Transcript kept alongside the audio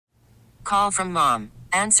Call from mom.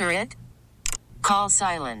 Answer it. Call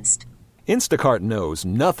silenced. Instacart knows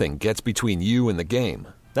nothing gets between you and the game.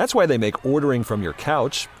 That's why they make ordering from your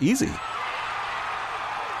couch easy.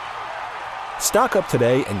 Stock up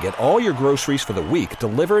today and get all your groceries for the week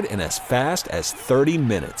delivered in as fast as 30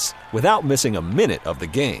 minutes without missing a minute of the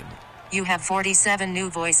game. You have 47 new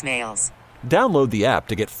voicemails. Download the app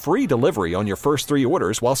to get free delivery on your first 3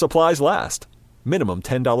 orders while supplies last. Minimum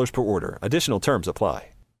 $10 per order. Additional terms apply.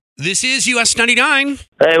 This is US 99.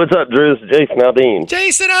 Hey, what's up, Drew? This is Jason Aldean.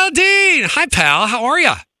 Jason Aldean. Hi, pal. How are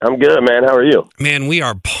you? I'm good, man. How are you? Man, we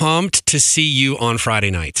are pumped to see you on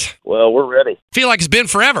Friday night. Well, we're ready. Feel like it's been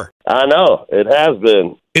forever. I know. It has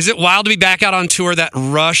been. Is it wild to be back out on tour, that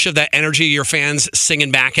rush of that energy, your fans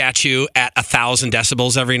singing back at you at 1,000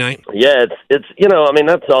 decibels every night? Yeah, it's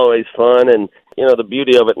that's always fun. And, the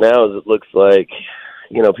beauty of it now is it looks like,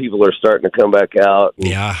 people are starting to come back out.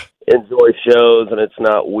 Yeah. Enjoy shows, and it's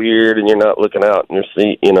not weird, and you're not looking out and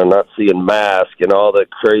you're not seeing masks and all the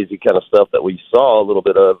crazy kind of stuff that we saw a little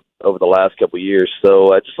bit of over the last couple of years.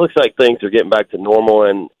 So it just looks like things are getting back to normal,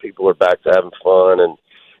 and people are back to having fun, and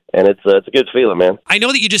it's a good feeling, man. I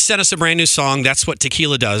know that you just sent us a brand new song. That's what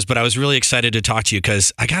Tequila does, but I was really excited to talk to you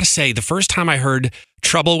because I got to say, the first time I heard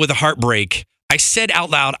Trouble with a Heartbreak, I said out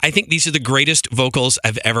loud, I think these are the greatest vocals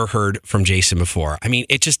I've ever heard from Jason before. I mean,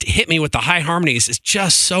 it just hit me with the high harmonies. It's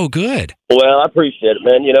just so good. Well, I appreciate it,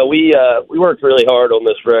 man. We worked really hard on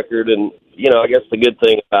this record, and, I guess the good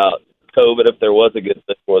thing about COVID, if there was a good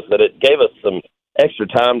thing, was that it gave us some extra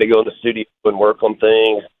time to go in the studio and work on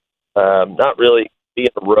things, not really be in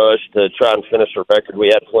a rush to try and finish a record. We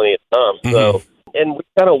had plenty of time. Mm-hmm. So, and we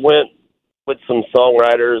kind of went with some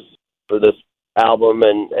songwriters for this album,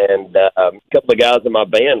 and a couple of guys in my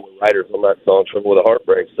band were writers on that song, Trouble with a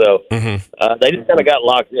Heartbreak. So they just kind of got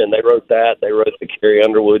locked in. They wrote that. They wrote the Carrie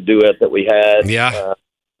Underwood duet that we had. Yeah.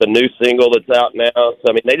 The new single that's out now.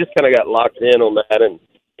 So, they just kind of got locked in on that and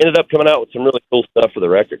ended up coming out with some really cool stuff for the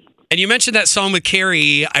record. And you mentioned that song with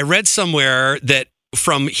Carrie. I read somewhere that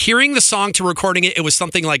from hearing the song to recording it, it was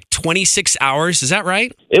something like 26 hours. Is that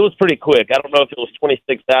right? It was pretty quick. I don't know if it was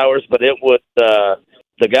 26 hours, but it was...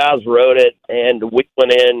 the guys wrote it, and we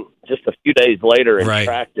went in just a few days later and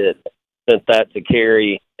tracked it, sent that to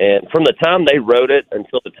Carrie. And from the time they wrote it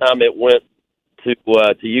until the time it went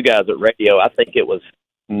to you guys at radio, I think it was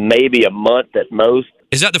maybe a month at most.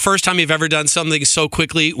 Is that the first time you've ever done something so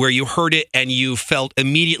quickly where you heard it and you felt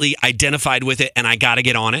immediately identified with it and I got to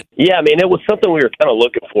get on it? Yeah, it was something we were kind of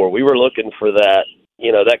looking for. We were looking for that,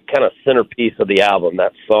 that kind of centerpiece of the album,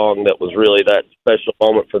 that song that was really that special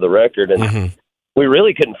moment for the record. And we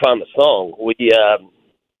really couldn't find the song. We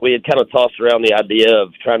had kind of tossed around the idea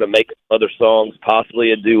of trying to make other songs,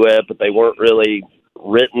 possibly a duet, but they weren't really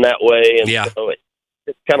written that way. And so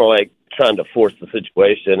it's kind of like trying to force the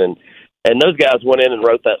situation. And those guys went in and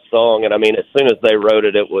wrote that song. And as soon as they wrote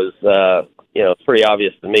it, it was, pretty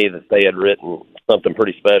obvious to me that they had written something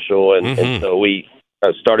pretty special. And so we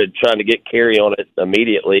started trying to get Carrie on it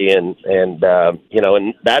immediately. And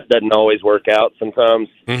that doesn't always work out. Sometimes,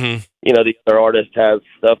 the other artist has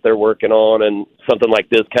stuff they're working on, and something like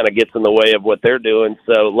this kind of gets in the way of what they're doing.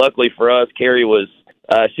 So luckily for us, Carrie was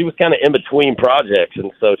kind of in between projects,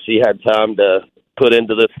 and so she had time to put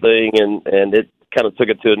into this thing, and it kind of took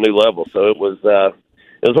it to a new level. So it was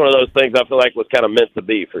one of those things I feel like was kind of meant to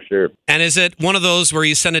be, for sure. And is it one of those where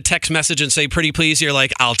you send a text message and say, pretty please, you're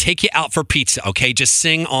like, I'll take you out for pizza, okay? Just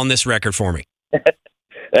sing on this record for me.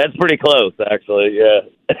 That's pretty close, actually, yeah.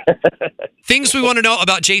 Things we want to know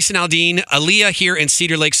about Jason Aldean. Aaliyah here in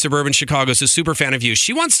Cedar Lake, suburban Chicago, is a super fan of you.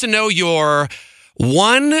 She wants to know your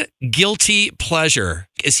one guilty pleasure.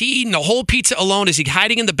 Is he eating the whole pizza alone? Is he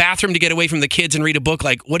hiding in the bathroom to get away from the kids and read a book?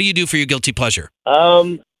 Like, what do you do for your guilty pleasure?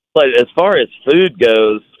 But as far as food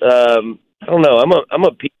goes, I don't know. I'm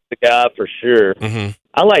a pizza guy for sure.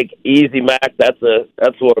 I like Easy Mac. That's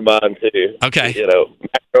one of mine too. Okay.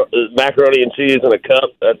 Macaroni and cheese in a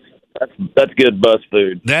cup. That's good bus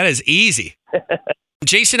food. That is easy.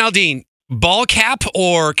 Jason Aldean, ball cap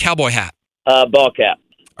or cowboy hat? Ball cap.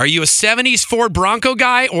 Are you a 70s Ford Bronco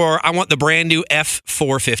guy, or I want the brand new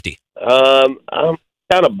F450? I'm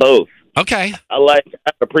kind of both. Okay. I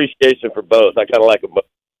have appreciation for both. I kind of like them both.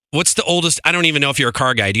 What's the oldest? I don't even know if you're a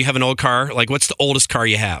car guy. Do you have an old car? Like, what's the oldest car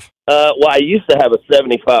you have? Well, I used to have a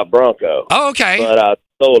 75 Bronco. Oh, okay. But I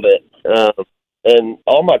sold it. And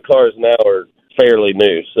all my cars now are fairly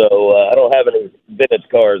new, so I don't have any vintage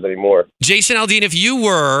cars anymore. Jason Aldean, if you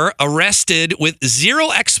were arrested with zero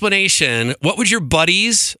explanation, what would your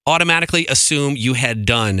buddies automatically assume you had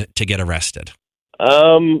done to get arrested?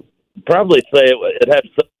 Probably say it had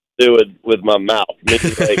something to do with my mouth.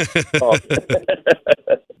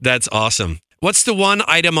 That's awesome. What's the one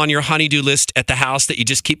item on your honey-do list at the house that you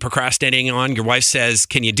just keep procrastinating on? Your wife says,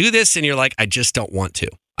 can you do this? And you're like, I just don't want to.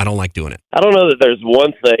 I don't like doing it. I don't know that there's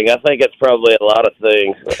one thing. I think it's probably a lot of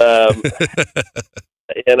things. I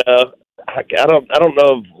don't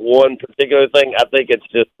know of one particular thing. I think it's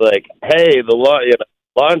just like, hey,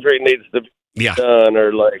 laundry needs to be done,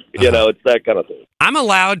 or it's that kind of thing. I'm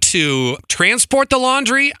allowed to transport the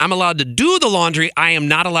laundry. I'm allowed to do the laundry. I am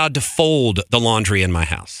not allowed to fold the laundry in my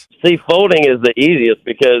house. See, folding is the easiest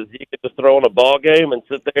because you can just throw on a ball game and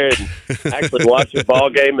sit there and actually watch your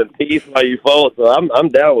ball game in peace while you fold. So I'm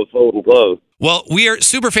down with folding clothes. Well, we are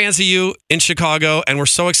super fans of you in Chicago, and we're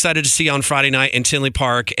so excited to see you on Friday night in Tinley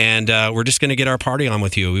Park, and we're just going to get our party on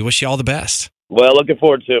with you. We wish you all the best. Well, looking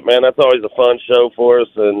forward to it, man. That's always a fun show for us,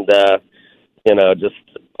 and, just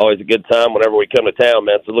always a good time whenever we come to town,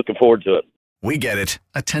 man. So looking forward to it. We get it.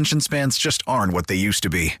 Attention spans just aren't what they used to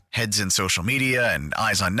be. Heads in social media and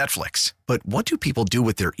eyes on Netflix. But what do people do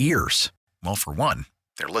with their ears? Well, for one,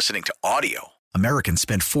 they're listening to audio. Americans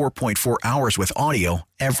spend 4.4 hours with audio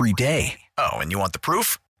every day. Oh, and you want the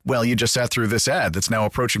proof? Well, you just sat through this ad that's now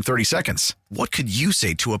approaching 30 seconds. What could you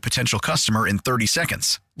say to a potential customer in 30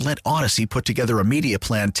 seconds? Let Odyssey put together a media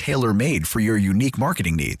plan tailor-made for your unique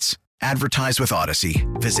marketing needs. Advertise with Odyssey.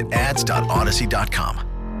 Visit ads.odyssey.com.